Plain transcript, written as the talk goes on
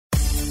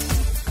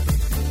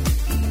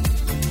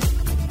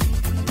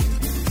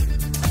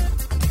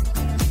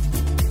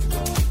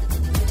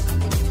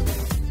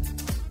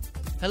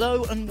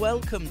Hello and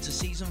welcome to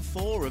Season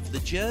 4 of The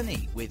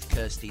Journey with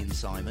Kirsty and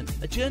Simon,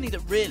 a journey that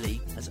really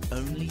has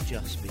only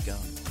just begun.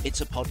 It's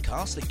a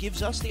podcast that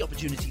gives us the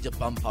opportunity to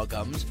bump our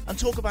gums and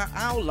talk about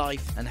our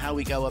life and how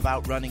we go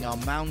about running our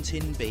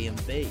mountain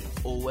B&B,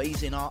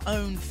 always in our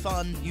own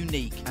fun,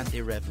 unique and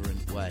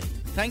irreverent way.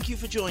 Thank you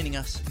for joining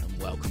us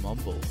and welcome on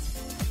board.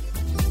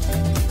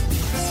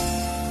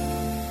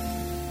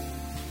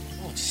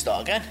 Oh,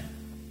 start again.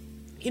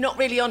 You're not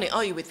really on it,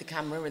 are you, with the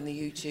camera and the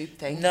YouTube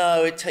thing?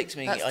 No, it takes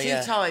me... That's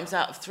two times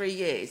out of 3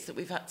 years that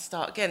we've had to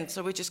start again,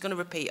 so we're just going to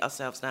repeat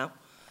ourselves now.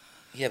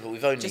 Yeah, but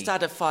we've only... Just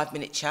had a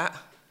 5-minute chat.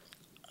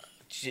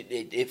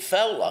 It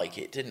felt like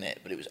it, didn't it?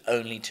 But it was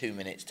only 2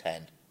 minutes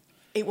 10.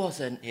 It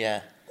wasn't?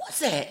 Yeah.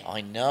 Was it? I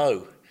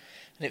know.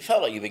 And it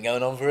felt like you've been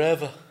going on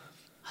forever.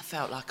 I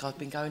felt like I've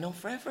been going on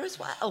forever as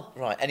well.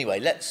 Right, anyway,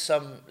 let's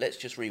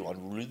just rewind.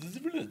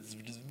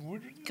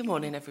 Good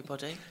morning,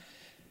 everybody.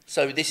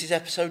 So this is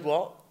episode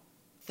what?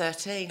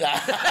 13.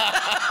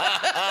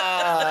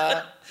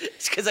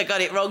 It's because I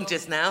got it wrong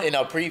just now. In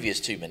our previous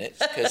 2 minutes,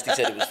 Kirsty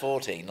said it was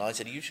 14. And I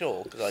said, are you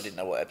sure? Because I didn't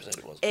know what episode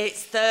it was.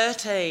 It's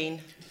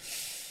 13.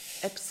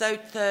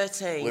 Episode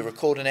 13. We're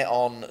recording it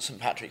on St.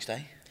 Patrick's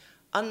Day.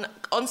 On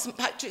St.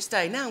 Patrick's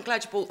Day. Now I'm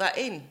glad you brought that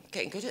in.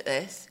 Getting good at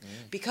this.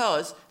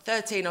 Because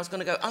 13, I was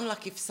going to go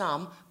unlucky for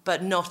some,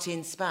 but not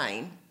in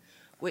Spain.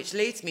 Which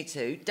leads me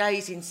to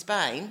days in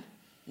Spain.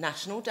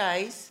 National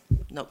days.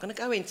 Not going to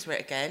go into it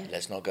again.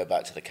 Let's not go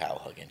back to the cow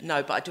hugging.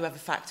 No, but I do have a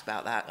fact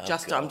about that. Oh,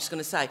 I'm just going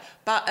to say.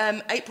 But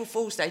April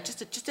Fool's Day,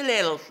 just a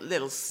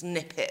little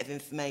snippet of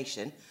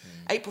information.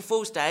 April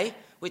Fool's Day,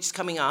 which is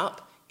coming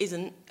up,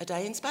 isn't a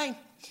day in Spain.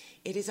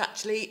 It is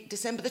actually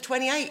December the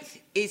 28th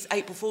is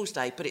April Fool's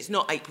Day, but it's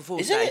not April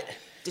Fool's Day. Is it?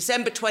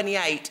 December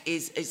 28th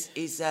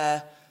is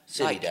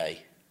Silly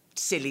day.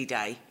 Silly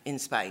day in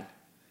Spain.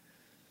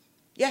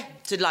 Yeah,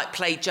 to like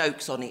play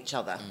jokes on each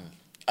other.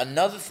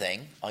 Another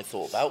thing I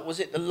thought about, was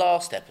it the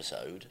last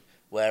episode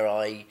where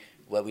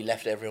we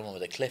left everyone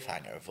with a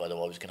cliffhanger of whether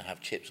I was going to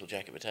have chips or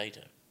jacket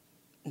potato?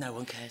 No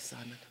one cares,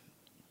 Simon.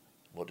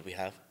 What did we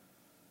have?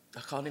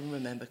 I can't even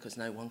remember because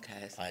no one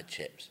cares. I had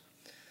chips.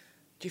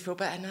 Do you feel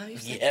better now?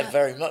 You've said Yeah, that?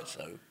 very much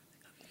so.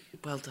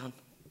 Well done.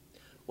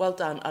 Well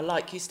done. I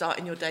like you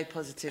starting your day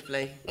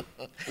positively.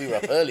 We were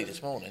up early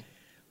this morning.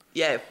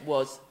 Yeah, it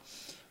was.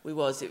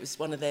 It was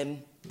one of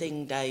them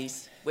thing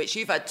days, which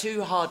you've had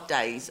 2 hard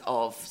days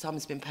of.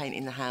 Someone's been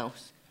painting the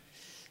house,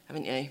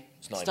 haven't you?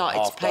 It's not Started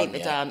even to half paint done the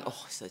yet. down.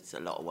 Oh, so it's a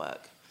lot of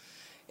work.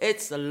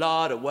 It's a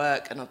lot of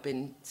work, and I've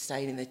been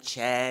staying in the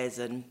chairs,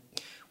 and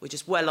we're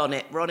just well on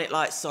it. We're on it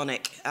like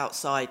Sonic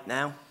outside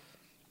now.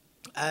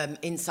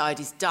 Inside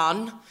is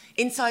done.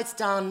 Inside's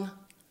done,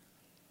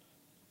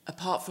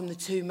 apart from the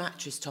 2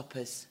 mattress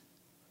toppers.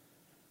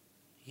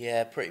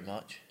 Yeah, pretty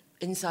much.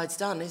 Inside's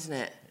done, isn't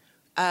it?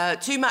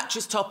 2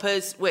 mattress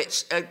toppers,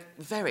 which are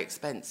very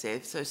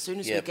expensive. So as soon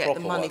as we get the proper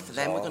money ones for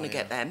them, we're are, going to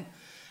yeah. get them.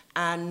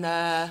 And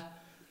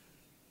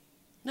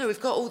no, we've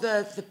got all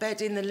the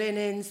bedding, the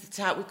linens, the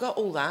towel. We've got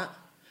all that,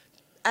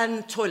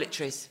 and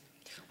toiletries.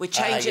 We're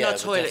changing our we're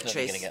definitely toiletries.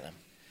 going to get them.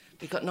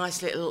 We've got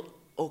nice little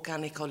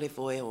organic olive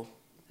oil,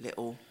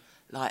 little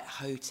like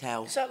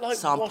hotel Is that like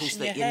samples washing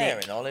that your you hair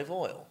nick. in olive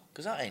oil?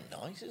 Because that ain't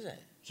nice, is it?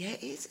 Yeah,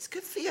 it is. It's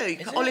good for you. You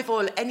Is got it? olive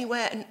oil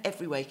anywhere and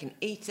everywhere. You can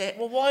eat it.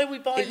 Well, why are we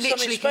buying It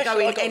literally something can special? go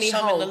in I got any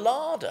some in the hole.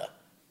 larder.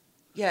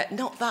 Yeah,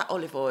 not that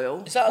olive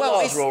oil. Is that a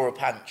it's, larder or a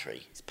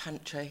pantry? It's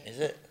pantry. Is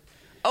it?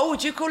 Oh,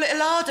 would you call it a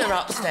larder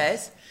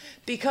upstairs?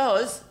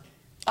 Because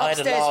I had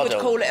a upstairs would larder.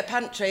 call it a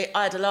pantry.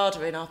 I had a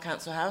larder in our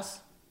council house.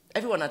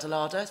 Everyone had a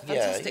larder. It's a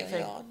fantastic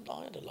thing. Yeah,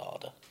 I had a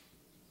larder.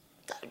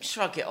 Don't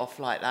shrug it off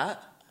like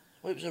that.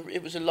 Well,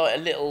 it was like a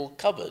little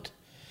cupboard.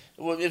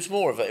 Well, it was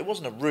more of a. It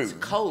wasn't a room. It's a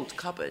cold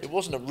cupboard. It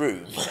wasn't a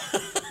room.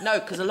 No,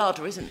 because a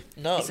larder isn't.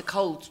 No. It's a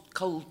cold.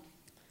 Well,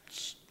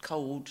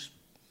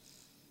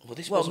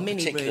 this Well, wasn't mini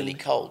particularly room.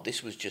 cold.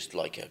 This was just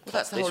like a. Well,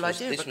 that's the this whole was,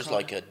 idea of This a was cold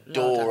like a larder.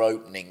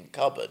 door-opening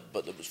cupboard,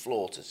 but there was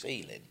floor to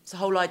ceiling. It's the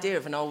whole idea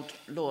of an old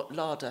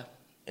larder.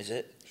 Is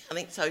it? I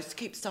think so. To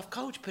keep stuff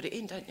cold, you put it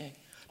in, don't you?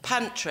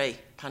 Pantry.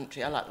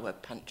 Pantry. I like the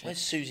word pantry.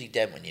 Where's Susie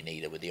Dent when you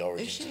need her with the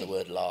origins she? of the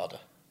word larder?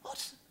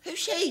 What? Who's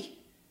she?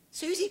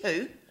 Susie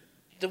who?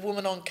 The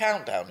woman on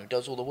Countdown who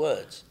does all the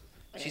words.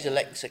 She's a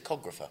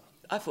lexicographer.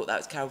 I thought that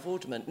was Carol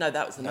Vorderman. No,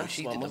 that was the No, maths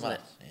she one, did the wasn't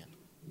maths. it? Yeah.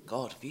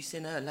 God, have you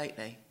seen her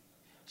lately?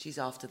 She's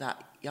after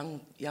that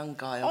young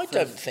guy. I off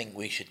don't of- think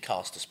we should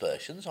cast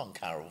aspersions on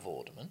Carol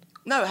Vorderman.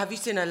 No, have you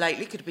seen her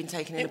lately? Could have been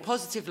taken in a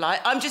positive light.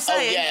 I'm just Oh,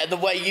 saying. yeah, the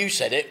way you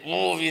said it.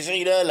 Oh, have you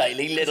seen her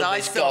lately? Little I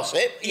Miss saw-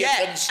 Gossip. You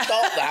Yeah. can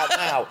stop that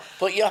now.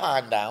 Put your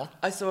hand down.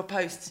 I saw a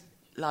post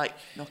like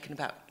knocking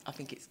about. I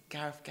think it's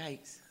Gareth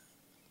Gates.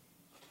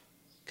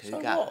 So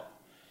Cougar. what?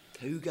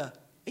 Cougar.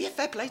 Yeah,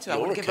 fair play to her. I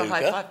You're want a to give her a high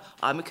cougar. five.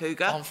 I'm a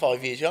cougar. I'm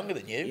 5 years younger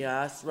than you.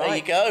 Yeah, that's There you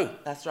right. go.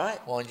 That's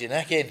right. Wind your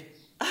neck in.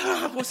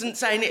 I wasn't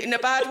saying it in a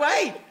bad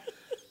way.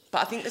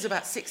 But I think there's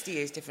about 60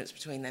 years difference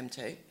between them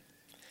two.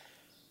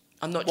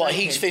 I'm not What,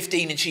 joking. he's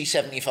 15 and she's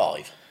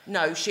 75?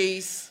 No, I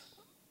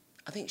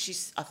think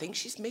she's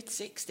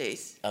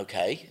mid-60s.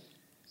 Okay.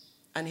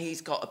 And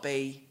he's got to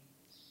be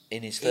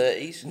in his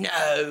 30s?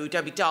 No,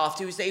 don't be daft.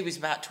 He was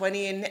about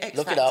 20 in X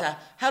Look it Factor. up.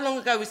 How long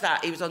ago was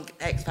that? He was on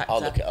X Factor.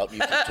 I'll look it up. You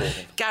keep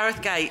talking.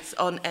 Gareth Gates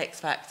on X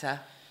Factor.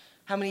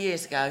 How many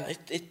years ago?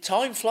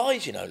 Time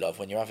flies, you know, love,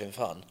 when you're having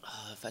fun.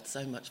 Oh, I've had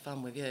so much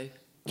fun with you.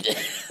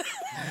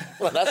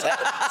 Well,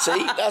 that's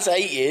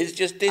 8 years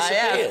just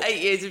disappeared.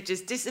 8 years have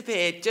just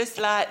disappeared, just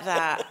like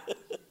that.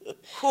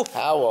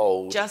 How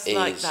old Just is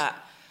like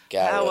that.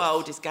 Gareth? How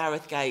old is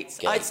Gareth Gates?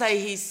 Gates? I'd say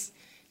he's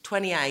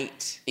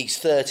 28. He's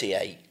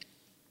 38.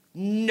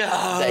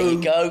 No. There you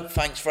go.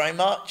 Thanks very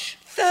much.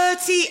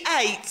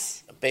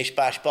 38? Bish,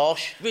 bash,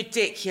 bosh.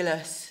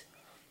 Ridiculous.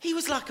 He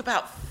was like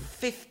about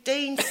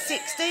 15,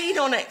 16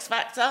 on X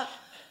Factor.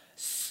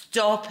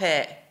 Stop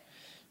it.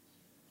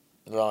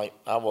 Right,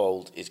 how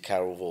old is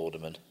Carol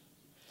Vorderman?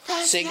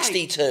 38.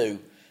 62.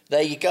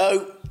 There you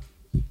go.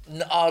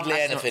 Hardly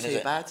That's anything, not is too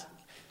it? bad.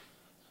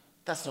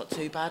 That's not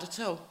too bad at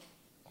all.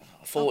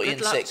 40 good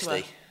and luck to 60.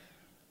 her.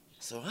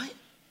 That's all right.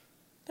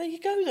 There you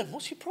go then.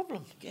 What's your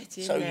problem? Get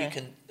in so there. you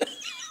can. If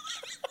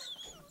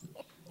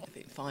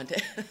you can find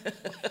it.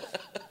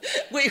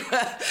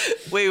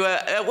 we were.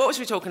 What was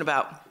we talking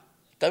about?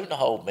 Don't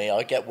hold me.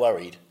 I get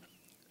worried.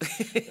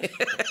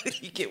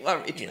 You get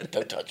worried. You know,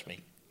 don't touch me.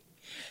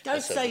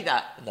 Don't say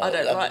that. No, I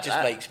don't like it just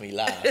that. makes me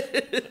laugh.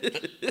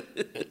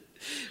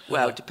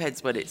 Well, it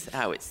depends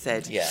how it's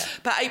said. Yeah.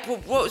 But April,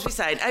 what was we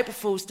saying? April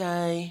Fool's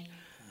Day.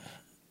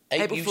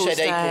 April you Fool's said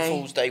Day. April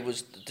Fool's Day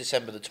was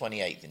December the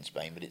 28th in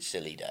Spain, but it's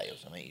Silly Day or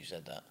something. You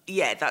said that.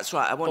 Yeah, that's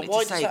right. I wanted But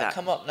why to say does that that.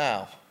 come up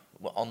now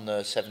on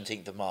the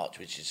 17th of March,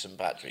 which is St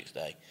Patrick's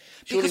Day?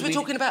 Because Surely we're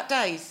talking about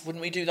days.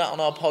 Wouldn't we do that on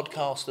our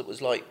podcast that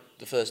was like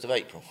the 1st of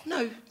April?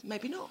 No,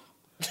 maybe not.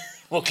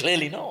 Well,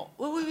 clearly not.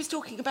 Well, we was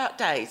talking about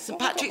days. St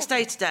Patrick's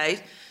Day today.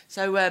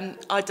 So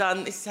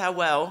this is how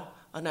well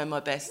I know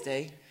my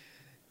bestie.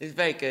 It was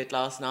very good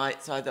last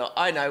night. So I thought,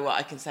 I know what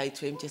I can say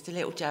to him. Just a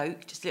little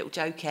joke, just a little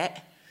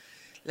jokette.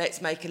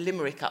 Let's make a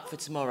limerick up for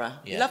tomorrow.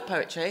 Yeah. You love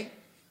poetry.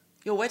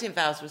 Your wedding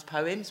vows was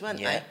poems, weren't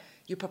Yeah. they?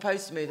 You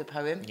proposed to me with a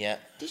poem. Yeah.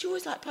 Did you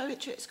always like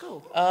poetry at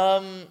school?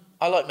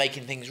 I like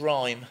making things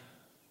rhyme.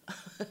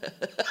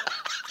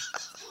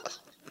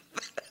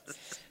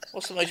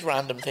 What's the most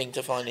random thing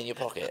to find in your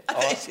pocket?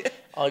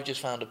 I've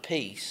just found a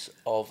piece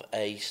of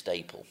a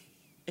staple.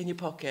 In your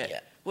pocket?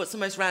 Yeah. What's the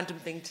most random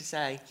thing to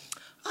say?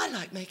 I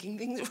like making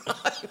things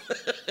rhyme.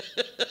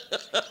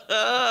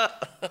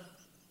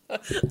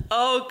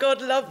 Oh,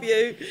 God love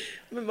you.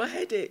 I'm in my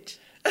head itch.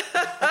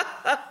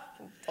 I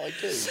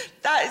do.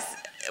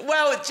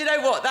 Well, do you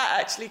know what? That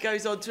actually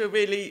goes on to a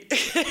really...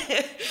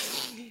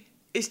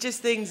 It's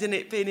just things in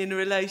it, being in a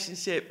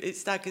relationship. It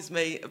staggers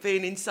me.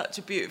 Being in such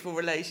a beautiful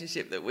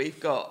relationship that we've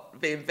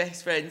got, being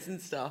best friends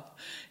and stuff,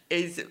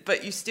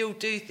 but you still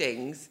do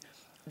things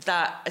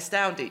that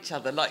astound each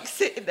other, like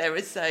sitting there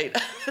and saying,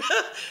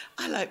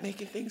 I like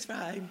making things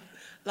rhyme,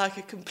 like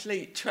a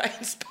complete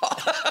train spot.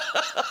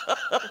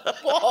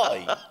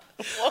 Why?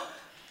 What?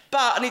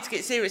 But I need to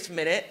get serious for a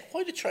minute.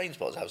 Why do train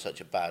spots have such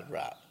a bad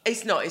rap?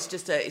 It's not. It's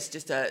just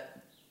a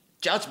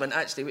judgment,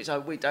 actually, which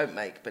we don't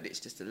make, but it's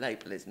just a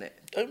label, isn't it?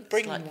 Don't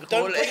bring like the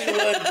call word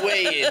it-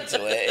 we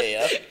into it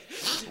here.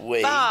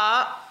 We.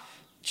 But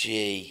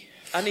Gee.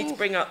 I need to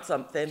bring up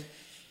something,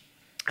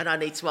 and I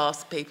need to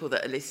ask people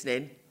that are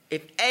listening,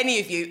 if any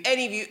of you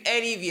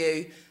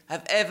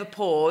have ever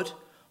poured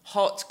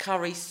hot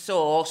curry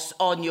sauce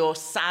on your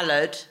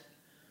salad,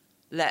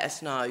 let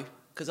us know,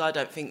 because I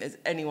don't think there's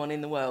anyone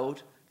in the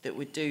world that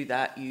would do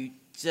that, you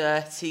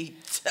dirty,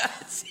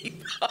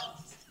 dirty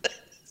bastards.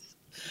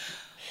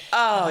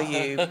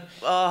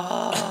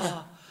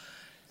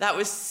 That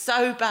was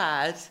so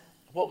bad.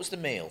 What was the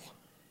meal?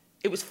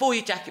 It was for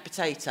your jacket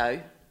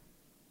potato,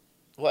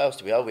 What else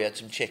did we have? We had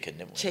some chicken,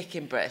 didn't we?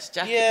 chicken breast,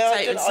 jacket Yeah,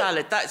 potato and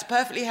salad. That's a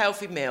perfectly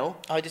healthy meal.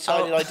 I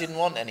decided I didn't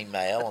want any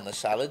mayo on the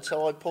salad,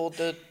 so I poured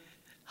the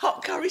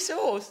Hot curry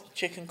sauce.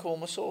 chicken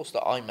korma sauce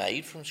that I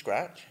made from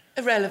scratch.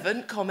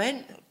 Irrelevant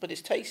comment. But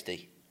it's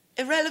tasty.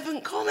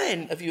 Irrelevant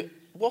comment.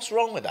 What's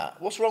wrong with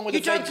that? What's wrong with You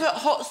the don't put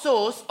hot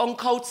sauce on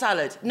cold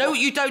salad. No,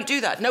 you don't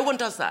do that. No one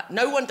does that.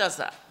 No one does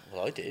that.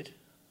 Well, I did.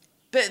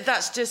 But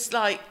that's just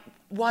like,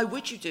 why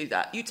would you do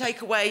that? You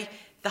take away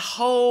the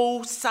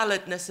whole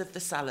saladness of the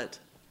salad.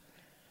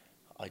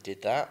 I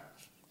did that.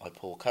 I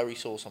pour curry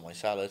sauce on my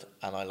salad,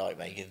 and I like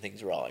making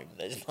things rhyme.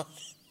 There's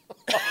nothing.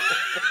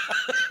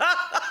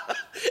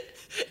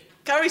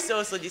 Curry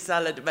sauce on your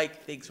salad and make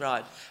things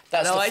right.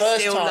 That's no, the I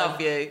first still time.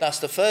 love you. That's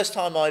the first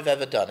time I've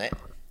ever done it.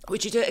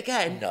 Would you do it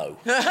again? No.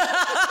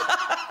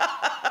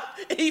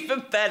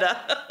 Even better.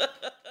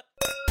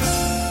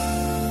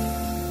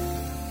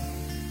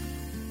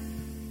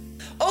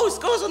 Oh,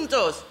 scores on the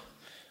doors. Do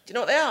you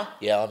know what they are?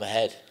 Yeah, I'm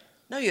ahead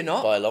No, you're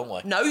not. by a long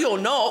way. No, you're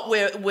not.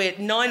 We're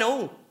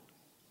 9-all.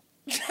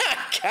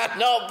 That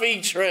cannot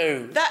be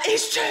true. That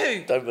is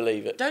true. Don't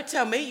believe it. Don't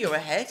tell me you're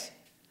ahead.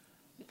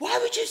 Why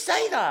would you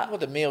say that? Well,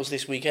 the meals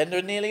this weekend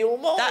are nearly all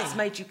mine. That's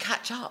made you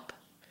catch up.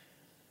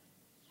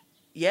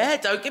 Yeah,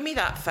 don't give me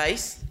that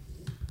face.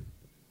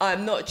 I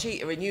am not a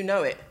cheater and you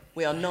know it.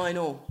 We are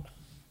 9-all.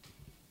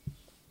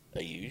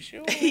 Are you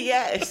sure?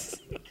 Yes.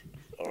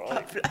 All All I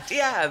right. bloody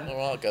am. All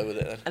right, I'll go with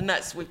it then.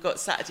 And we've got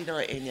Saturday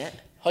night in yet.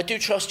 I do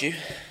trust you.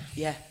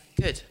 Yeah,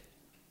 good.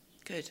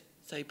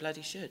 So you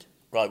bloody should.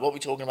 Right, what are we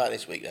talking about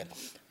this week then?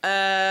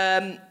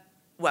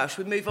 Well,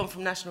 should we move on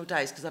from National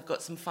Days? Because I've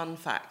got some fun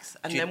facts.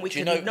 And then we do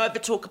you can know- never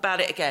talk about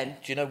it again.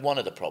 Do you know one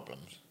of the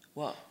problems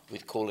What?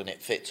 with calling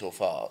it fits or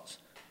farts?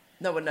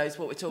 No one knows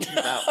what we're talking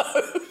about.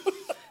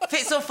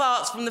 Fits or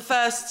farts from the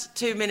first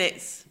 2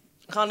 minutes.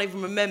 Can't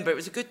even remember. It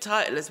was a good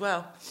title as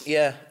well.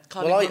 Yeah.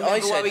 Can't even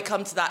remember why we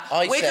come to that.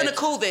 I We're said- going to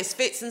call this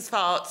Fits and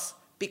Farts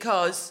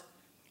because,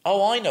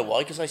 Oh, I know why,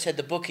 because I said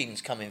the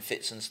bookings come in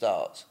fits and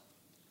starts.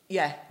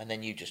 yeah, And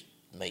then you just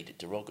made it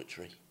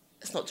derogatory.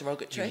 it's not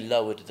derogatory. You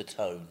lowered the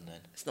tone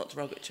then. It's not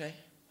derogatory.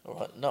 All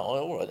right, no,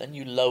 all right, then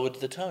you lowered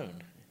the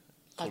tone.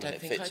 I Calling don't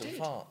it think fits I and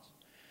did. farts.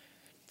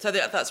 So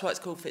that's why it's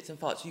called Fits and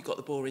Farts. You got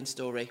the boring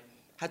story.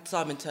 Had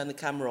Simon turn the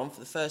camera on for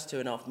the first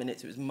 2.5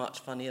 minutes, it was much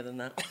funnier than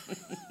that.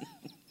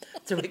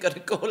 So we're going to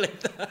call it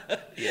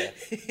that. Yeah.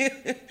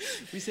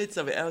 We said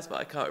something else, but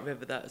I can't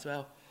remember that as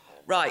well.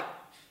 Right,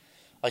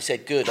 I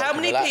said good. How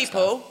many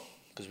people-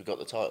 Because we got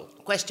the title.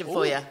 question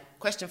for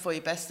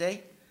you,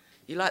 bestie.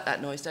 You like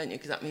that noise, don't you?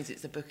 Because that means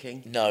it's a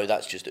booking. No,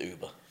 that's just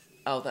Uber.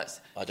 Oh, that's...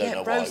 I don't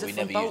know why, Rosa we from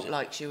never Bolt use it.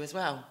 likes you as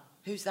well.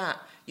 Who's that?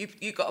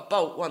 You got a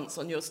Bolt once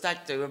on your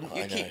stag do and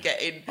you I keep know.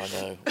 getting... I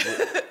know.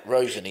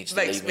 Rosa needs to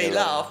Makes leave me alone.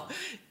 laugh.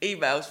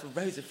 Emails from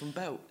Rosa from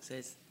Bolt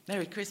says,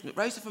 Merry Christmas.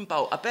 Rosa from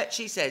Bolt. I bet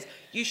she says,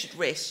 you should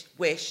wish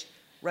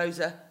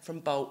Rosa from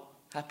Bolt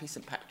Happy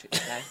St Patrick's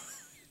Day.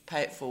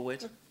 Pay it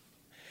forward.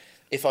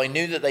 If I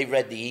knew that they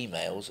read the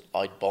emails,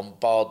 I'd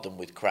bombard them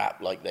with crap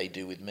like they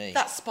do with me.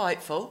 That's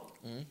spiteful.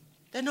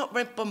 They're not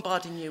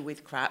bombarding you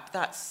with crap.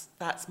 That's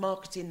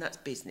marketing, that's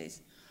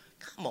business.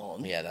 Come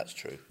on. Yeah, that's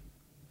true.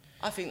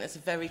 I think that's a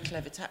very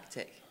clever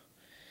tactic.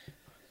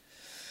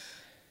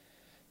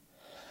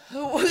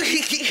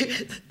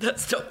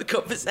 That's not the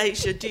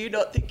conversation. Do you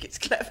not think it's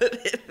clever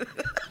then?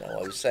 No,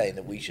 I was saying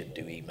that we should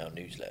do email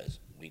newsletters.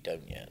 We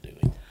don't yet, do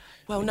we?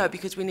 Well, no,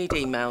 because we need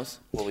emails.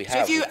 Well, we So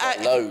have. if you We've got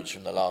act- loads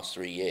from the last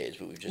 3 years,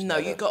 but we've just No,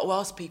 never... you've got to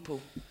ask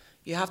people.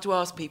 You have to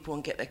ask people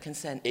and get their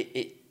consent.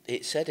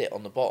 It said it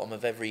on the bottom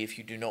of every, if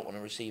you do not want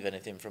to receive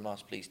anything from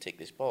us, please tick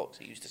this box.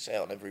 It used to say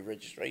it on every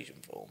registration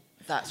form.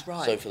 That's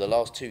right. So for the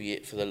last 2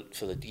 years, for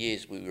the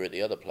years we were at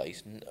the other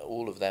place,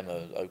 all of them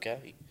are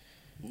okay.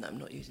 No, I'm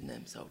not using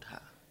them, old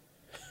hat.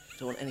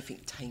 Don't want anything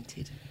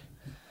tainted.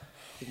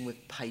 Even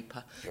with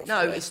paper. You're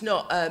No, afraid. it's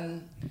not.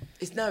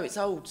 It's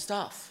old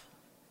stuff.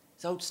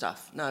 It's old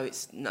stuff. No,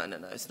 it's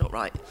it's not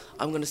right.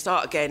 I'm going to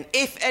start again.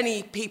 If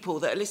any people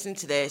that are listening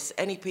to this,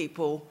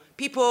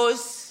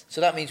 peoples.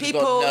 So that means we've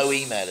got no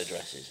email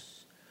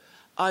addresses.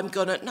 I'm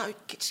gonna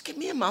just give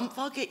me a month.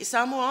 I'll get you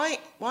some. All right,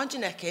 wind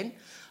your neck in.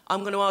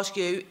 I'm going to ask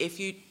you if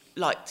you'd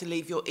like to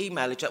leave your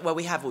email address. Well,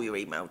 we have all your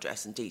email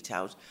address and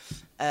details.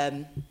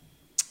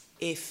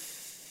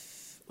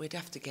 If we'd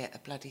have to get a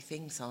bloody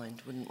thing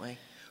signed, wouldn't we?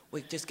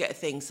 We'd just get a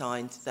thing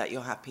signed that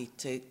you're happy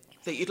to,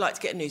 that you'd like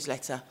to get a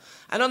newsletter.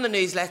 And on the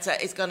newsletter,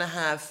 it's going to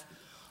have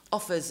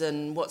offers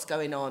and what's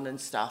going on and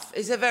stuff.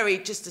 It's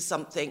just a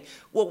something.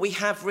 What we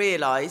have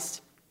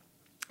realised,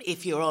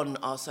 if you're on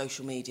our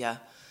social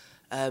media,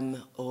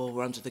 or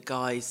we're under the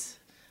guise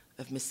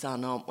of my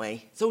son, aren't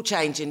we? It's all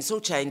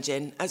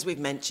changing, as we've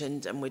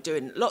mentioned, and we're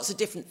doing lots of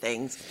different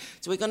things.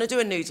 So we're going to do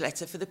a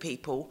newsletter for the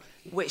people,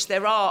 which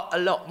there are a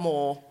lot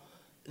more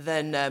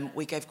than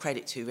we gave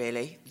credit to,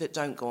 really, that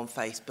don't go on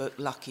Facebook,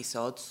 lucky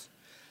sods.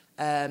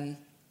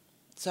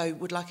 So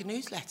would like a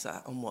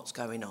newsletter on what's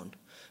going on.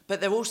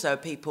 But there are also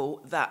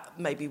people that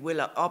maybe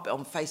are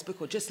on Facebook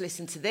or just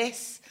listen to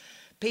this.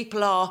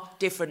 People are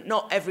different.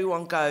 Not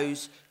everyone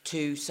goes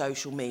to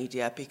social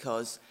media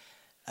because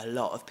a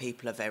lot of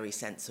people are very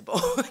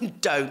sensible and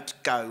don't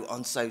go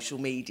on social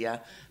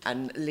media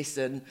and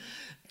listen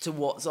to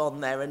what's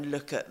on there and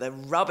look at the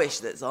rubbish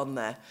that's on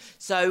there.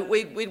 So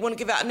we'd want to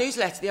give out a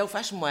newsletter the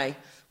old-fashioned way.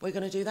 We're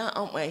going to do that,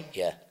 aren't we?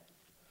 Yeah.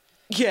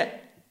 Yeah.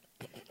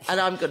 And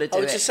I'm going to do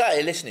I was it. just sat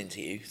here listening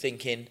to you,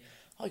 thinking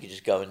I could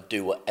just go and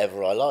do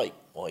whatever I like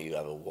while you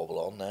have a wobble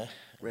on there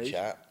and Rude.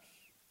 chat.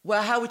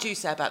 Well, how would you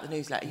say about the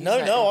newsletter? You No,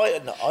 say no,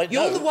 it. I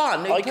You're no, the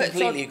one who I puts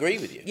completely on- agree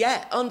with you.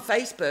 Yeah, on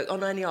Facebook,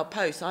 on any of our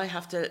posts, I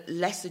have to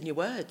lessen your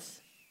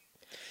words.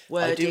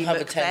 I do Wordy have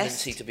a McFest.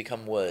 tendency to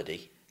become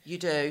wordy, You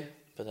do.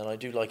 but then I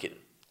do like it.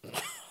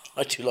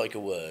 I do like a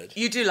word,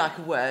 You do like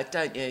a word,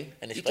 don't you?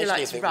 and you do especially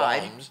like if to it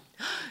rhyme. rhymes.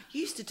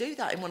 You used to do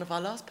that in one of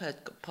our last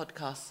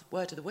podcasts,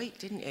 Word of the Week,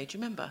 didn't you? Do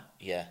you remember?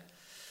 Yeah.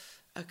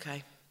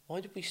 Okay. Why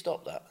did we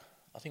stop that?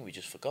 I think we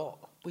just forgot.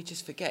 We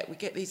just forget. We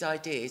get these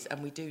ideas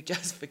and we do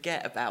just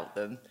forget about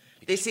them.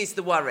 This is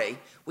the worry.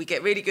 We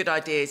get really good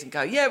ideas and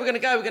go, yeah, we're going to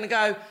go.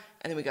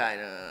 And then we go,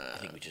 I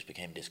think we just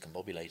became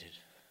discombobulated.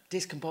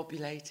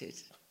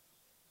 discombobulated.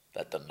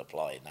 That doesn't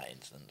apply in that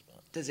instance.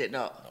 But Does it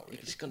not? Not really.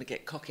 You're just going to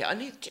get cocky. Do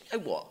you know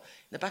what?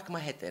 In the back of my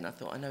head then, I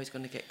thought, I know he's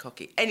going to get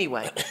cocky.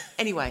 Anyway.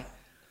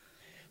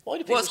 why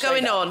do people What's say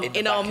going that on the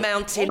in back our of-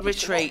 mountain why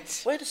does-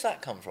 retreat? Where does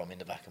that come from in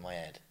the back of my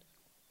head?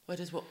 Where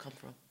does what come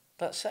from?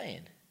 That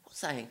saying. What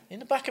saying? In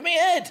the back of my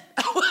head.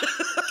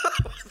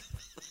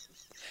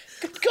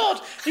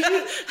 God.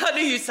 I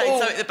knew you were saying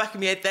something in the back of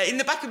my head there. In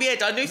the back of my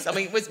head, I knew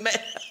something was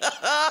meant.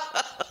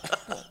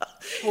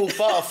 Oh,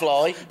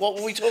 butterfly. What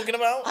were we talking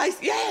about?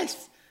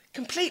 Yes.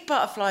 Complete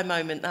butterfly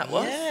moment, that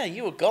was. Yeah,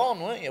 you were gone,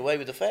 weren't you? Away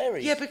with the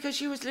fairies. Yeah, because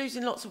you was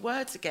losing lots of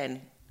words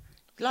again.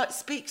 Like,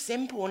 speak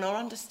simple and I'll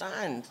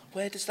understand.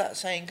 Where does that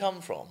saying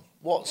come from?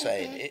 What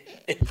saying?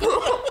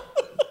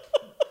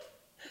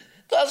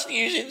 That's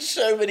using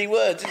so many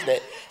words, isn't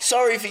it?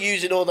 Sorry for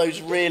using all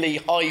those really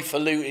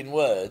highfalutin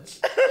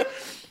words.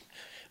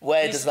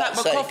 Where does that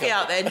say? My coffee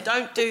out there.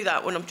 Don't do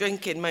that when I'm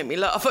drinking. Make me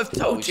laugh. I've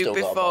told you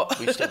before.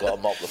 We've still got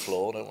to mop the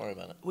floor. Don't worry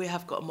about it. We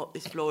have got to mop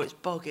this floor. It's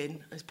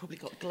bogging. It's probably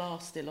got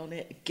glass still on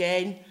it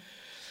again.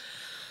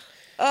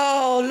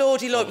 Oh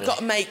lordy lord, we've got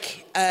to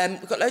make.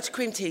 We've got loads of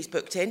cream teas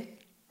booked in.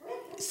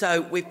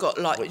 So we've got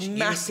like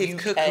massive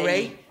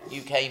cookery.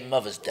 UK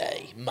Mother's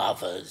Day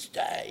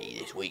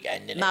this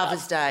weekend, isn't it?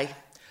 Mother's Day.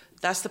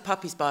 That's the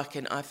puppies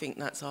barking. I think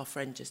that's our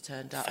friend just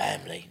turned up.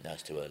 Family. No,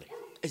 it's too early.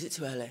 Is it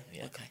too early?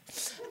 Yeah.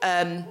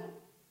 Okay.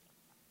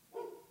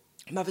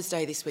 Mother's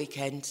Day this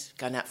weekend.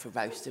 Going out for a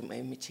roast, didn't we?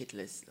 And my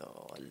chiddlers.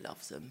 Oh, I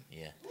love them.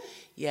 Yeah.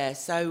 Yeah,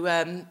 so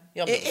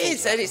it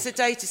is, and it's a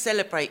day to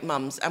celebrate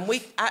mums. And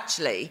we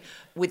actually,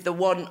 with the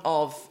one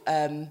of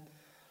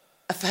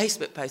a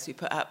Facebook post we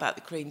put out about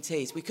the cream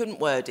teas, we couldn't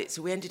word it,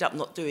 so we ended up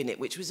not doing it,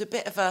 which was a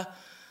bit of a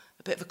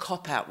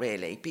cop-out,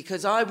 really,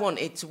 because I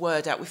wanted to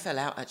word out... We fell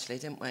out, actually,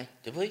 didn't we?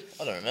 Did we?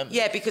 I don't remember.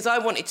 Yeah, because I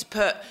wanted to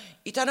put...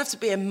 You don't have to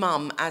be a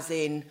mum, as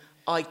in,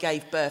 I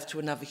gave birth to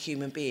another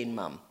human being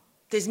mum.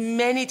 There's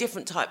many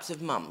different types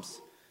of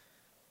mums.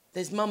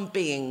 There's mum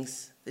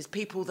beings. There's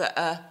people that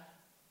are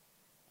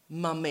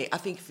mummy. I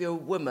think if you're a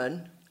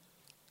woman...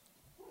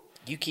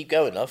 You keep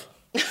going, love.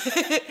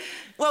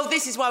 Well,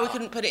 this is why we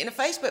couldn't put it in a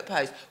Facebook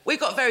post. We've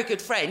got a very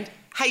good friend,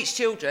 hates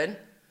children,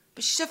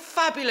 but she's a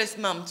fabulous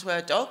mum to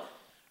her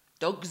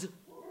dogs.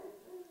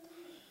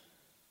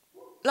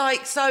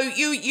 Like, so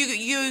you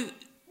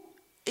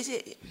is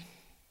it?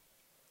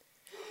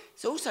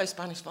 It's also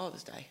Spanish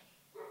Father's Day.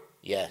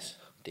 Yes,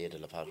 Dia de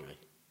la Padre.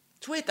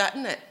 It's weird, that,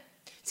 isn't it?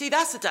 See,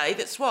 that's the day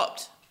that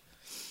swapped.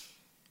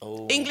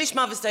 Oh. English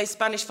Mother's Day,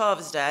 Spanish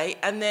Father's Day,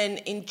 and then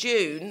in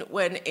June,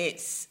 when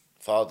it's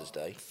Father's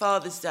Day,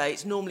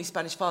 it's normally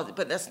Spanish Father,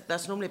 but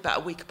that's normally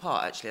about a week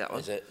apart, actually, that one.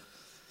 Is it?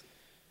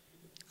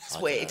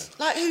 That's weird.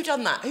 Like, who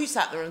done that? Who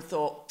sat there and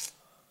thought,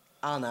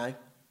 I know.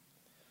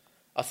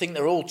 I think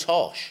they're all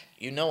tosh.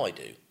 You know I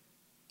do.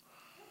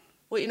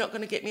 What, you're not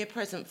going to get me a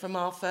present from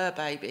our fur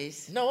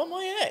babies? No, on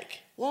my heck.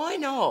 Why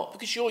not?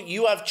 Because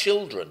you have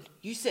children.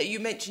 You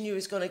mentioned you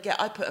was going to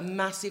get... I put a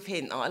massive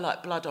hint that I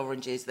like blood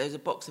oranges. There's a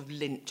box of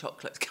Lindt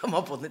chocolates come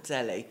up on the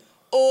telly.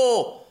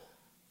 Oh,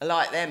 I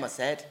like them, I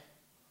said.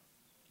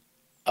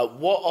 At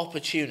what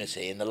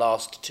opportunity in the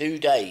last 2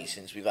 days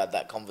since we've had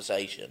that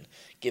conversation,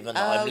 given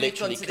that I'm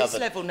literally covered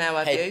level now,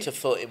 head to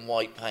foot in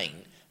white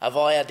paint, have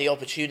I had the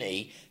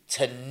opportunity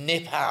to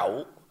nip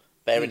out,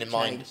 bearing in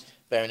mind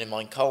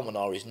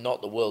Colmenar is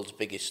not the world's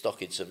biggest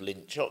stockage of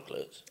Lindt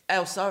chocolates.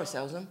 El Sara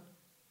sells them.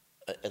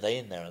 Are they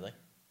in there, are they?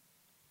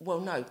 Well,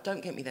 no,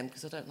 don't get me them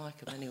because I don't like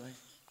them anyway.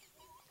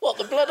 What,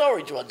 the blood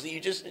orange ones that you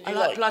just... I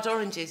like blood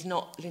oranges,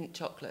 not Lindt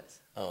chocolates.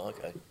 Oh,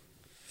 okay.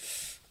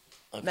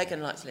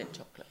 Megan likes Lindt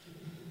chocolate.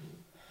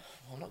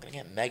 Well, I'm not going to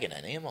get Megan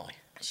any, am I?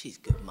 She's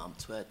a good mum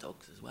to her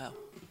dogs as well.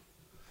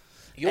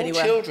 Your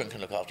children can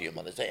look after your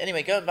Mother's Day.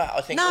 Anyway, going back,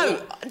 I think...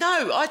 No,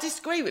 I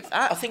disagree with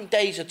that. I think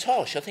days are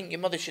tosh. I think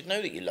your mother should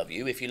know that you love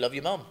you if you love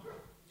your mum.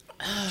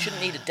 You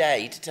shouldn't need a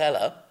day to tell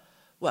her.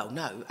 Well,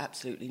 no,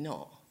 absolutely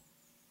not.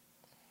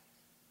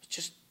 It's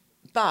just...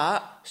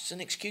 But... It's an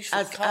excuse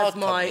for card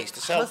companies to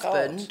sell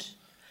cards.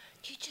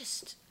 You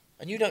just...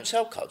 And you don't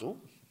sell cards? Oh,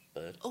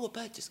 bird. Oh, a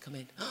bird just come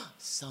in.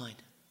 Sign.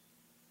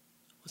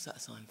 What's that a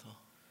sign for?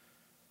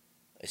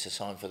 It's a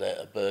sign for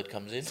that a bird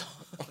comes in.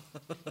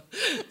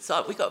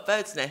 So we got a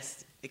bird's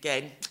nest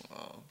again.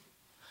 Oh.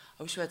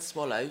 I wish we had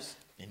swallows.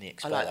 In the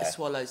I like the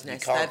swallow's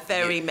nest. They're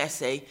very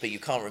messy. But you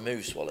can't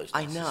remove swallows' nests.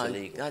 I know. It's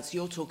illegal.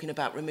 You're talking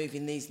about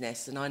removing these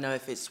nests, and I know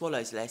if it's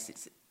swallow's nest,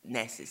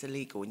 it's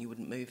illegal and you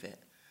wouldn't move it.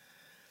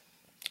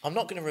 I'm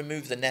not going to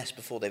remove the nest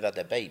before they've had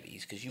their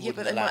babies, because you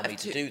wouldn't allow me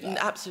to do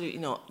that. Absolutely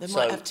not. They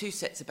might have 2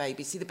 sets of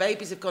babies. See, the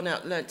babies have gone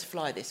out and learnt to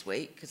fly this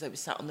week because they were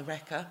sat on the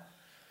wrecker.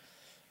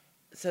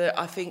 So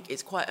I think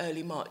it's quite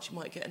early March. You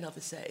might get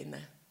another set in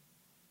there.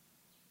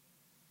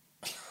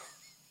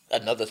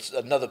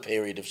 Another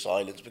period of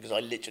silence because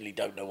I literally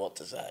don't know what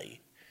to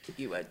say.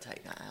 You won't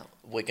take that out.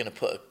 We're going to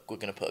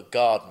put a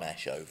guard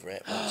mesh over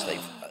it once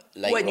they've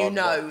later when you on,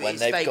 know when it's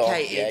they've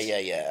vacated.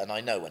 Gone, yeah, and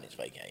I know when it's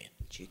vacated.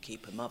 Do you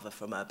keep a mother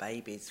from her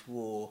babies?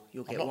 Whoa,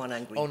 you'll get one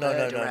angry no,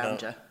 bird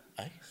around you.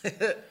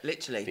 Eh?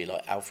 Literally. It'd be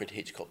like Alfred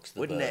Hitchcock's The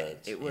Wouldn't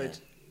Birds. it? It would.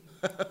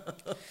 Yeah.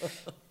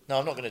 No,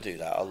 I'm not going to do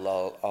that.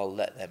 I'll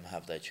let them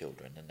have their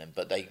children,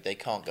 but they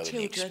can't go in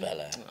the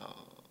expeller.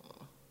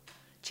 Oh.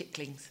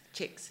 Chicklings.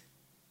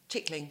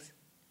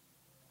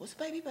 What's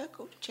the baby bird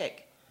called?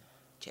 Chick.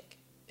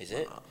 Is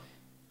it?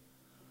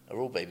 Are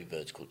all baby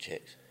birds called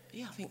chicks?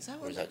 Yeah, I think so.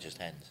 Or is that just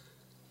hens?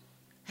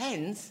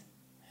 Hens?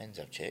 Hens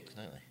have chicks,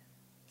 don't they?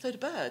 So do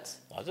birds.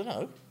 I don't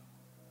know.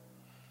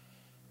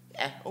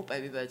 Yeah, all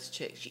baby birds are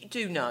chicks. You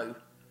do know.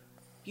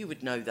 You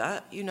would know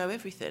that. You know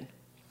everything.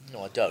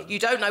 No, I don't. You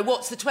don't know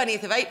what's the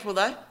 20th of April,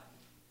 though?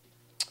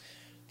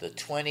 The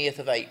 20th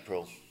of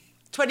April.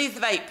 20th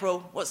of April.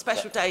 What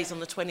special day is on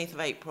the 20th of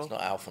April? It's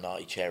not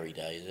Alphanati Cherry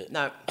Day, is it?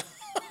 No.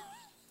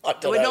 I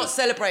don't We're know. not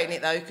celebrating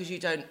it, though, because you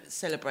don't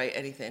celebrate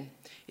anything.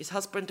 It's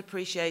Husband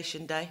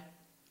Appreciation Day.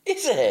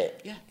 Is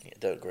it? Yeah.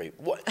 Don't agree.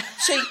 What?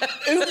 See,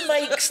 who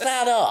makes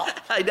that up?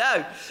 I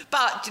know.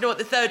 But do you know what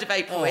the 3rd of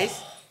April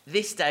is?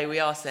 This day we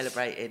are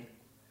celebrating.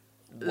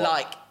 What?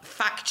 Like,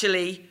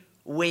 factually,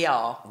 we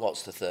are.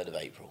 What's the 3rd of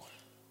April?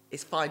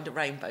 It's Find a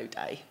Rainbow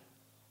Day.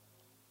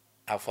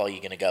 How far are you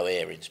going to go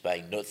here in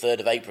Spain? No,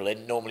 3rd of April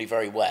isn't normally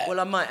very wet. Well,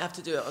 I might have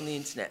to do it on the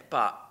internet,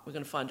 but we're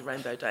going to find a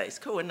rainbow day. It's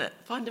cool, isn't it?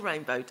 Find a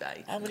rainbow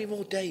day. How many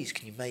more days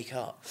can you make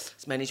up?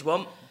 As many as you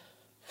want.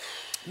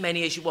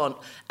 Many as you want.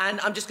 And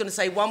I'm just going to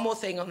say one more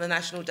thing on the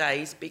national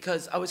days,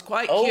 because I was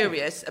quite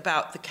curious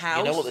about the cows.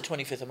 You know what the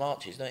 25th of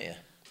March is, don't you?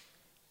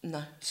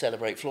 No.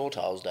 Celebrate Floor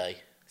Tiles Day.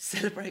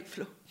 Celebrate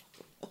floor.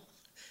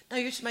 No,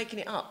 you're just making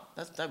it up.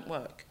 That don't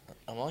work.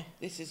 Am I?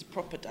 This is a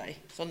proper day.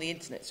 It's on the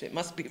internet, so it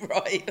must be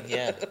right.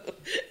 Yeah.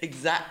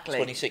 Exactly.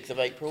 26th of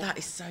April. That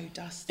is so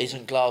dusty.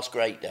 Isn't Glass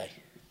Great Day?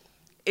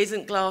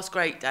 Isn't Glass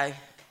Great Day?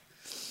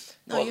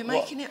 No, you're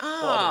making it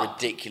up. What a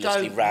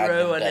ridiculously Don't random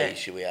ruin day it.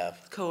 should we have?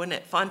 Cool, isn't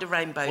it? Find a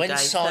rainbow day.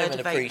 When's Simon 3rd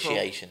of April.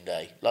 Appreciation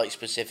Day? Like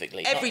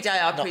specifically? Every day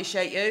I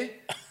appreciate you.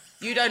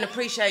 You don't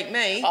appreciate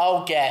me.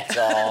 Oh, get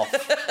off.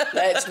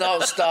 Let's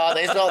not start.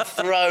 Let's not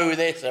throw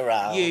this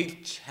around.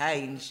 You've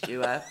changed,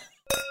 you have.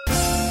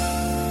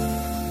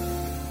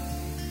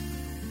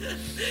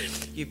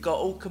 You've got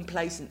all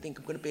complacent, think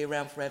I'm going to be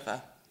around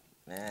forever.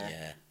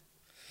 Yeah.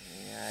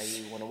 Yeah,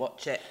 you want to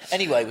watch it.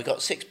 Anyway, we've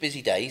got 6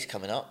 busy days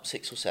coming up,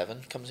 6 or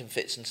 7. Comes in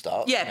fits and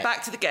starts. Yeah,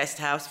 back to the guest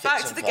house. Fits Back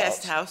and to the farts.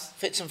 guest house.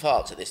 Fits and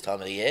farts at this time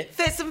of the year.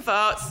 Fits and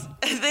farts.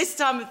 This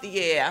time of the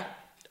year.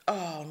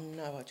 Oh,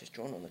 no, I just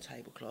drawn on the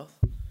tablecloth.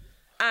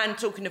 And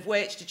talking of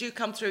which, did you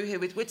come through here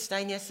with wood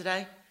stain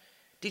yesterday?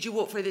 Did you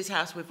walk through this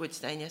house with wood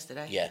stain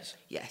yesterday? Yes.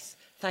 Yes.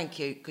 Thank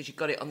you, because you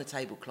got it on the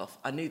tablecloth.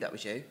 I knew that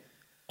was you.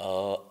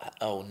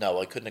 Oh, no,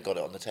 I couldn't have got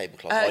it on the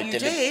tablecloth. You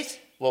did?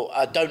 Well,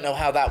 I don't know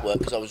how that worked,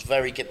 because I was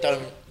very...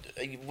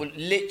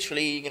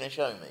 Literally, you're going to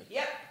show me?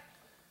 Yep.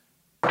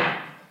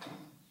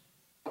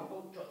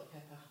 Oh, drop the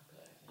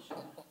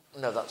pepper.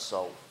 No, that's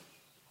salt.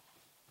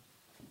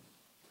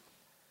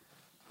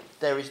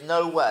 There is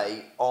no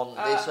way on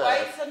this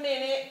earth... Wait a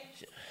minute.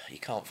 You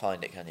can't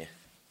find it, can you?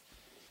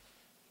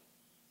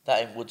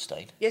 That ain't wood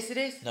stain. Yes, it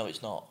is. No,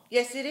 it's not.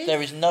 Yes, it is.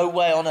 There is no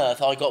way on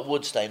earth I got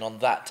wood stain on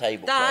that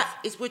tablecloth. That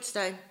is wood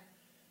stain.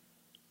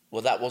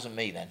 Well, that wasn't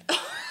me then.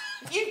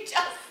 You just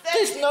said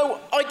There's no...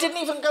 I didn't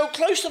even go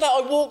close to that.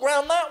 I walked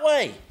round that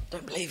way.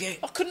 Don't believe you.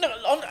 I couldn't have...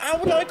 How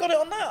would I have got it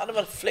on that? I'd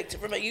have flicked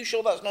it from it. Are you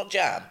sure that's not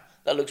jam?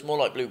 That looks more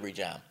like blueberry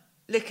jam.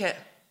 Lick it.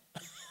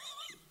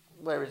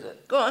 Where is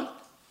it? Go on.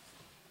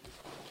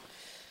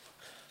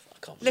 I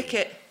can't believe Lick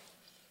it.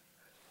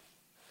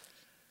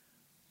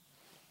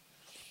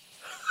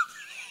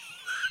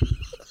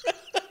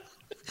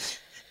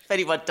 If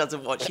anyone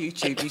doesn't watch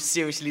YouTube, you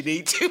seriously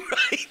need to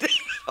right now.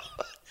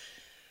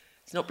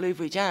 It's not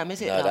blueberry jam,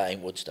 is it? No, love? that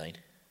ain't wood stain.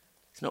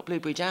 It's not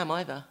blueberry jam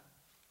either.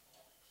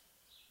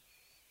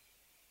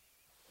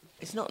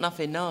 It's not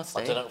nothing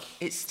nasty. I don't know.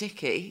 It's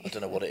sticky. I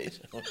don't know what it is.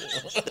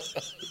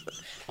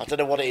 I don't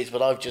know what it is,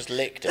 but I've just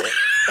licked it.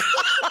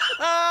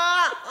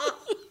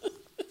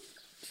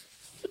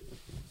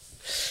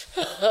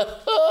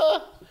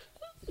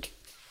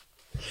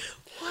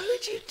 Why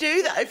would you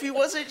do that if you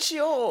wasn't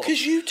sure?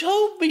 Because you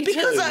told me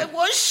Because to. I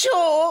was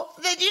sure,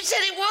 then you said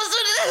it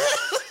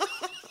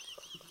wasn't.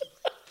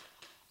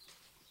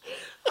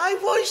 I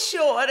was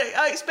sure.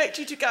 I expect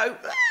you to go,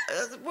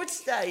 wood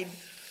stain.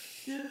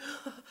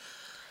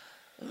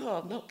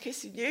 Oh, I'm not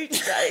kissing you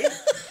today.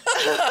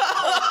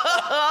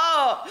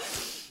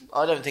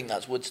 I don't think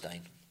that's wood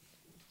stain.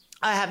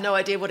 I have no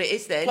idea what it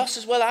is then. Plus,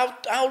 as well,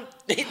 how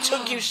it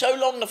took you so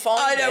long to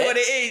find it. I know what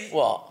it is.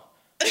 What?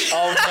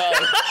 Oh, no.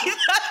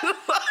 I know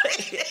what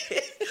it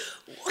is.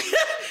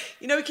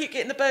 You know we keep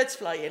getting the birds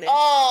flying in.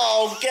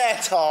 Oh,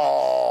 get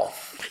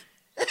off.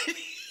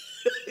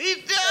 You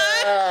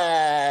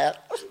don't.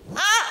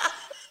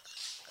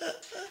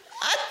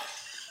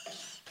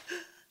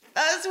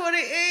 That's what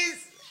it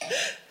is.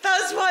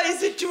 That's why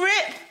it's a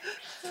drip.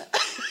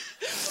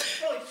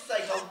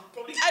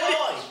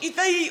 And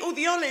they eat all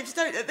the olives,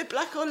 don't they? The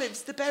black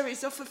olives, the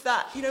berries off of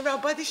that, you know,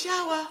 round by the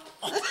shower.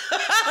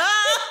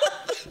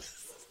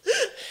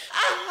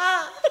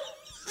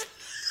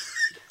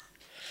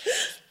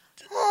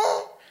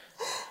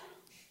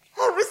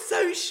 I was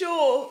so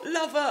sure,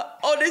 lover,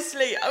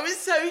 honestly, I was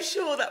so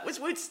sure that was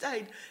wood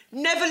stain.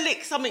 Never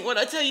lick something when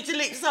I tell you to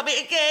lick something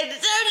again.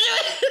 Don't do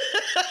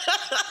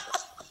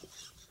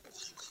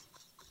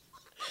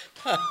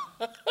it.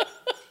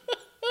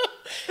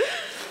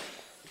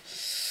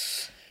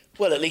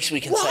 Well, at least we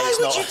can say Why it's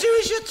would not... you do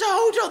as you're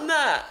told on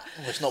that?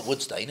 Well, it's not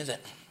wood stain, is it?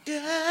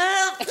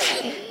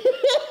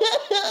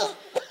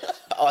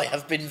 I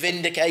have been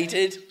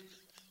vindicated.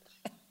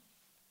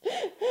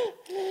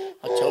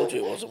 I told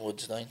you it wasn't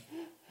Woodstone.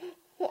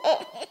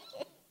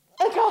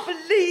 I can't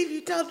believe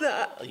you've done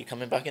that. Are you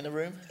coming back in the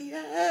room?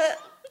 Yeah.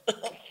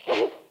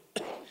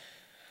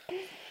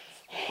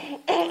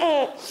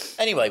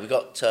 Anyway, we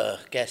got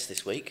guests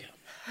this week.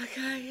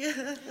 Okay.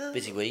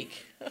 Busy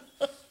week.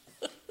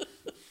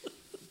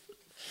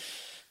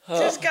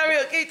 Just carry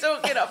on, keep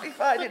talking, I'll be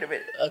fine in a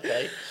minute.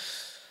 Okay.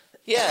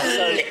 Yeah,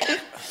 so...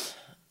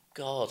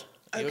 God,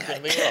 you're going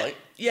to be right?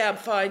 Yeah, I'm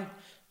fine.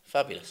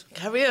 Fabulous.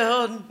 Carry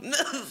on.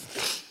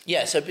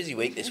 Yeah, so busy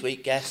week this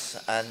week, guests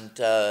and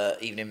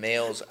evening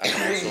meals and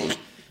all sorts.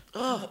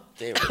 Oh,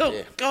 dear, oh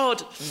dear. Oh,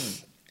 God.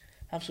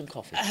 Have some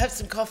coffee. I have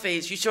some coffee.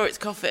 Is you sure it's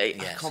coffee?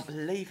 Yes. I can't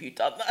believe you've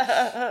done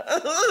that.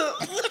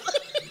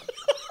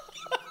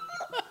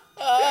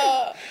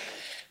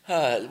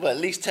 Well, at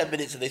least 10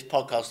 minutes of this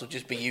podcast will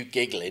just be you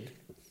giggling.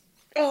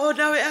 Oh,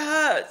 no, it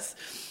hurts.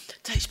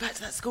 Takes you back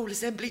to that school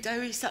assembly day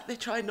where you sat there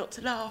trying not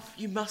to laugh.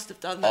 You must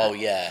have done that. Oh,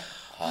 yeah.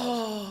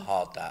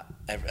 Hard that.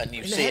 And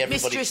you In see the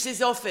everybody...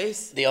 headmistress's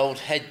office. The old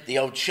head, the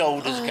old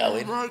shoulders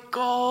going. Oh, my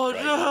God.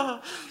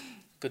 Right.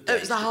 Good days. It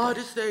was the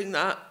hardest thing,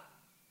 that.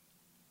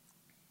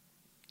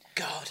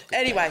 God.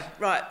 Anyway,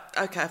 right.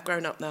 Okay, I've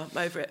grown up now. I'm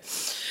over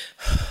it.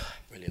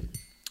 Brilliant.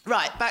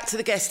 Right, back to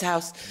the guest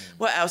house.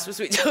 What else was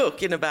we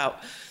talking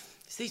about?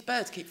 These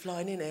birds keep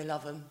flying in here,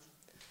 love them.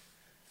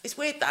 It's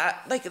weird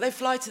that. They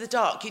fly to the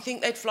dark. You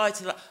think they'd fly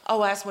to the...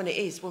 Oh, that's when it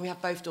is, when we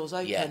have both doors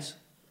open. Yes.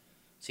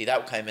 See,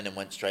 that came in and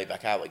went straight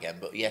back out again,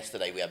 but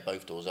yesterday we had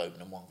both doors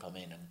open and one come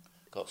in and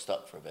got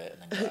stuck for a bit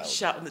and then got out.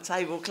 Shut on the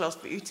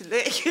tablecloth for you to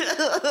lick.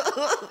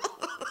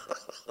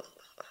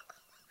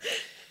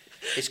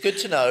 It's good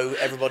to know,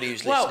 everybody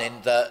who's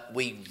listening, that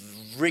we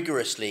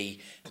rigorously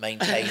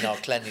maintain our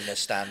cleanliness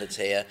standards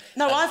here.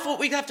 No, I thought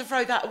we'd have to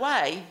throw that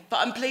away, but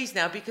I'm pleased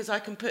now because I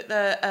can put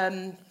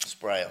the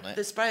spray on it.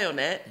 The spray on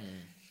it,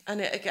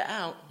 and it'll get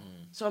out.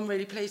 So I'm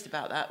really pleased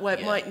about that. Well,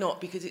 it might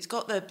not because it's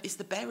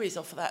the berries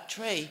off of that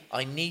tree.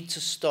 I need to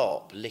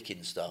stop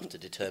licking stuff to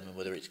determine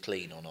whether it's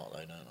clean or not, though,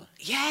 don't I?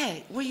 Yeah.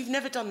 Well, you've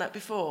never done that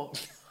before.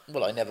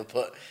 Well, I never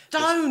put...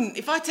 Don't.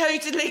 If I tell you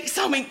to lick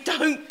something,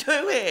 don't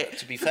do it.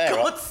 To be fair, for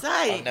God's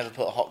sake. I've never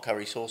put hot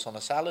curry sauce on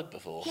a salad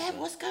before. Yeah, so.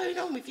 what's going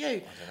on with you? I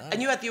don't know.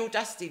 And you had the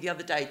audacity the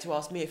other day to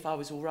ask me if I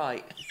was all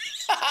right.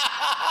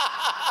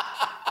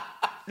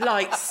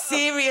 Like,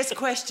 serious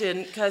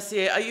question,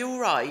 Kirsty, are you all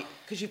right?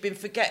 Because you've been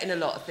forgetting a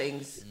lot of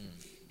things.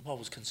 I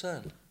was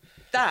concerned.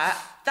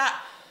 That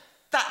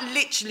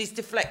literally is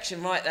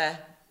deflection right there.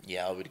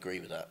 Yeah, I would agree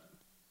with that.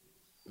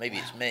 Maybe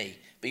it's me,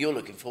 but you're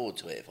looking forward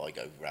to it if I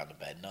go round the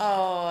bed. No.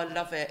 Oh, I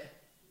love it.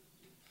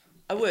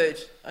 I would.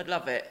 I'd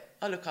love it.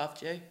 I look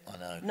after you. I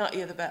know.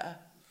 Nuttier the better.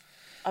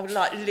 I would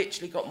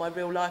literally got my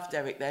real life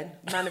Derek then.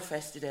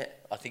 Manifested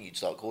it. I think you'd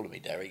start calling me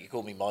Derek. You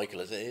call me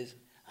Michael as it is.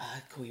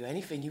 I'd call you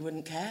anything, you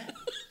wouldn't care.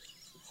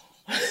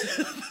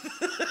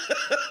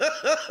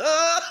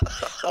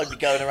 I'd be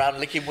going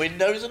around licking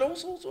windows and all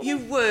sorts of... You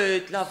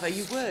would, lover,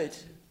 you would.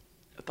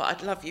 But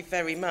I'd love you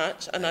very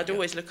much, and I'd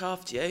always look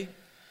after you.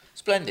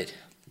 Splendid.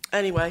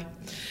 Anyway.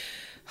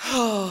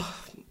 What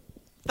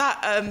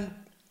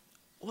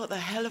the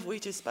hell have we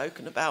just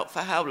spoken about? For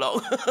how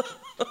long?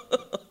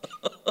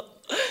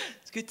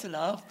 It's good to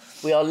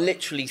laugh. We are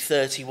literally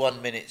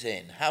 31 minutes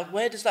in.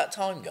 Where does that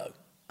time go?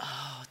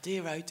 Oh,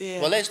 dear, oh,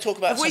 dear. Well, let's talk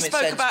about something sensible.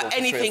 Have we spoke about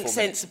anything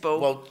sensible?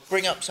 Well,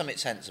 bring up something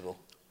sensible.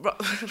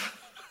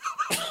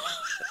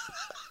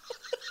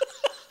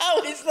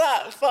 How is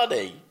that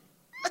funny?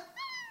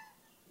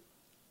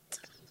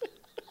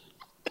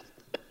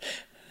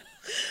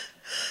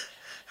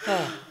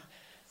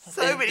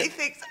 So many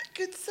things I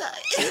could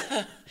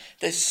say.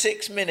 There's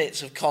 6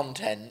 minutes of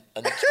content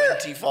and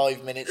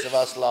 25 minutes of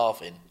us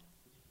laughing.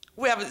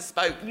 We haven't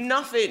spoke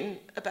nothing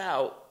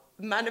about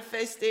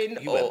manifesting.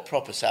 You went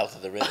proper south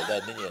of the river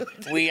then, didn't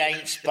you? We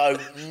ain't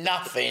spoke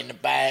nothing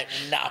about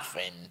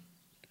nothing.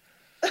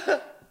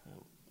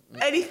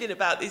 Anything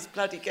about this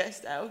bloody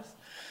guest house.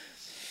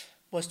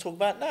 Let's talk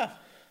about it now.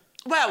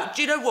 Well,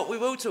 do you know what we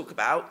will talk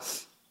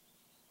about?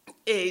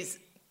 Is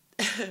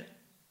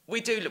we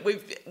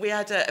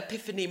had an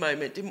epiphany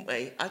moment, didn't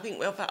we? I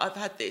think I've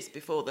had this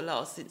before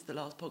since the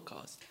last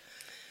podcast.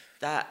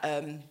 That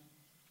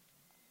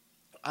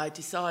I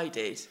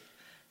decided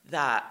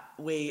that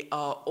we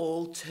are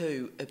all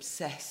too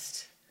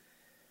obsessed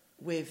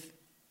with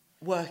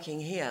working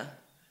here.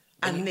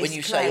 And when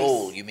you say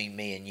all, you mean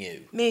me and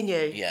you? Me and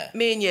you. Yeah.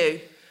 Me and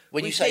you.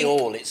 When you say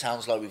all, it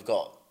sounds like we've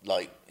got,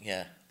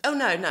 yeah. Oh,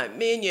 no.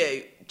 Me and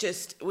you,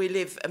 we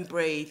live and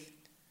breathe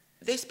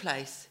this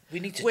place. We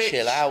need to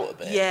chill out a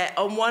bit. Yeah,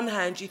 on one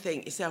hand, you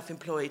think you're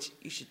self-employed,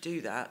 you should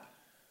do that.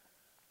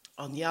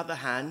 On the other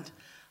hand,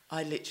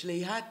 I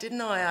literally had,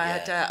 didn't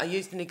I? I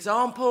used an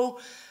example,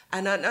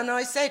 and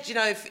I said,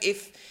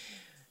 if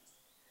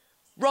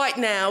right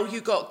now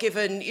you got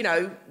given,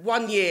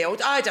 1 year, or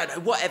I don't know,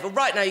 whatever,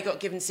 right now you got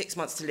given 6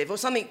 months to live, or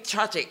something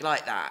tragic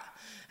like that.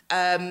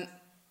 And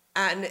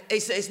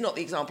it's not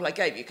the example I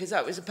gave you, because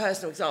that was a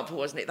personal example,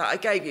 wasn't it, that I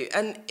gave you?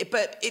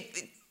 But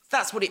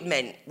that's what it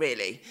meant,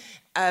 really.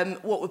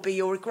 what would be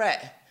your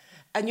regret?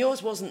 And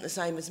yours wasn't the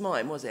same as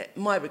mine, was it?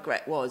 My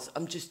regret was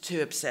I'm just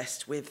too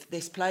obsessed with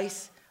this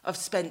place. I've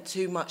spent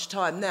too much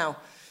time. Now,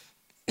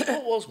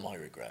 what was my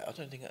regret? I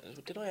don't think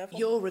did I have one?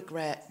 Your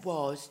regret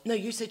was... No,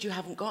 you said you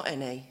haven't got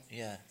any.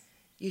 Yeah.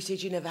 You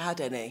said you never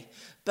had any.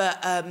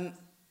 But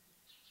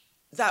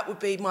that would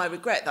be my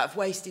regret, that I've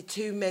wasted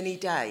too many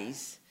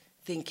days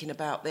thinking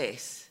about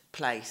this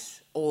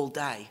place all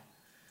day.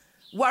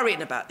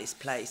 Worrying about this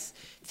place,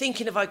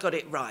 thinking have I got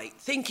it right,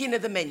 thinking are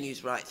the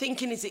menus right,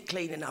 thinking is it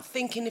clean enough,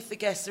 thinking if the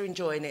guests are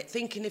enjoying it,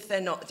 thinking if they're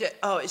not.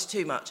 Oh, it's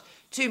too much.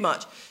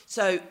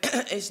 So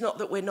it's not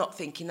that we're not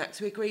thinking that,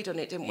 because we agreed on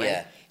it, didn't we?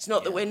 Yeah. It's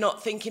not that we're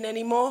not thinking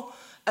anymore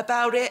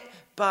about it,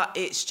 but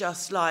it's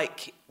just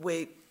like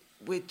we're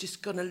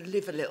just going to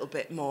live a little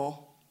bit more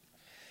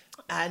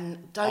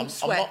and don't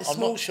sweat the small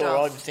I'm not sure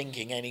stuff. I'm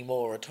thinking any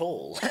more at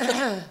all.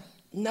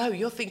 No,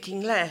 you're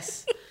thinking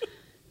less.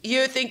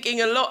 You're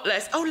thinking a lot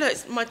less. Oh, look,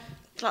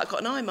 I've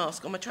got an eye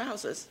mask on my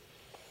trousers.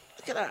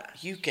 Look at that.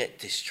 You get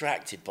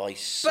distracted by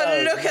so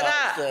But look much, at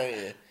that. don't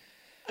you?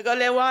 I've got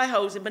little eye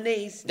holes in my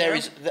knees. There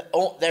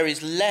now.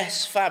 is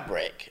less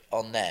fabric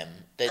on them.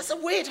 That's a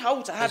weird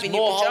hole to have in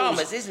your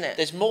pyjamas, isn't it?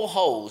 There's more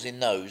holes in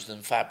those than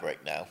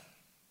fabric now.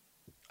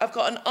 I've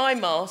got an eye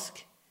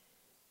mask.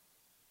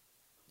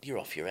 You're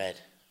off your head.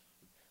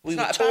 It's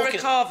like a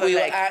balaclava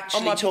leg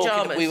on my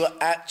pyjamas. We were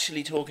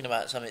actually talking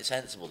about something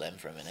sensible then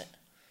for a minute.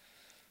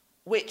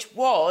 Which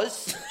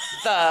was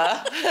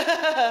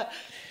the...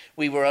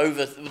 We were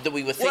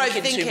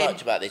thinking too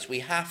much about this. We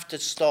have to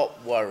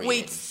stop worrying.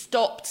 We'd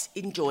stopped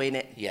enjoying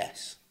it.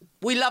 Yes.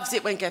 We loves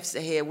it when guests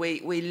are here.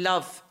 We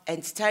love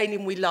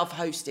entertaining. We love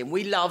hosting.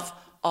 We love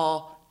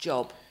our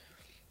job.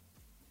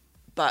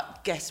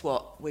 But guess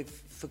what? We've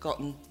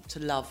forgotten to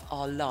love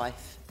our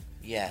life.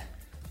 Yeah.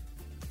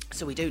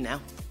 So we do now.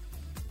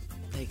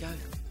 There you go.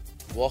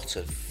 What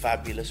a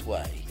fabulous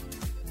way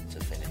to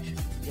finish.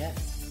 Yeah.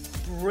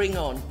 Bring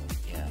on.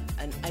 Yeah.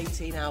 An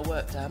 18-hour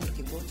workday. I'm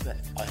looking forward to it.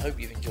 I hope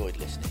you've enjoyed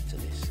listening to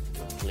this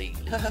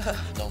completely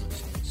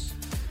nonsense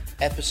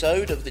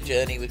episode of The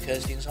Journey with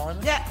Kirsty and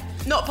Simon. Yeah.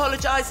 Not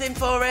apologising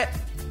for it.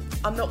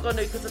 I'm not going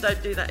to, because I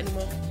don't do that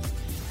anymore.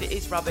 If it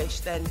is rubbish,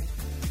 then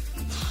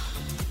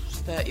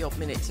it's 30-odd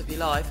minutes of your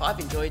life. I've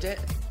enjoyed it.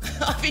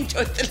 I've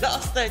enjoyed the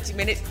last 30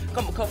 minutes.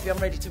 Got my coffee, I'm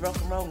ready to rock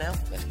and roll now.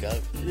 Let's go.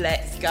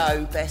 Let's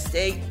go,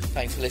 bestie.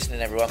 Thanks for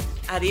listening, everyone.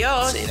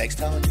 Adios. See you next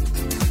time.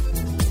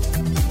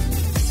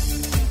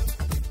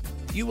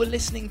 You were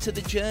listening to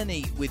The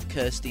Journey with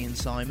Kirsty and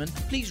Simon.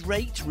 Please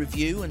rate,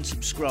 review and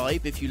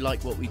subscribe if you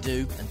like what we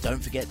do. And don't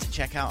forget to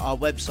check out our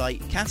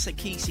website,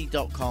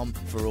 casakisi.com,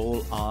 for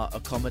all our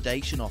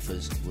accommodation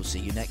offers. We'll see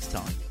you next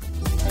time.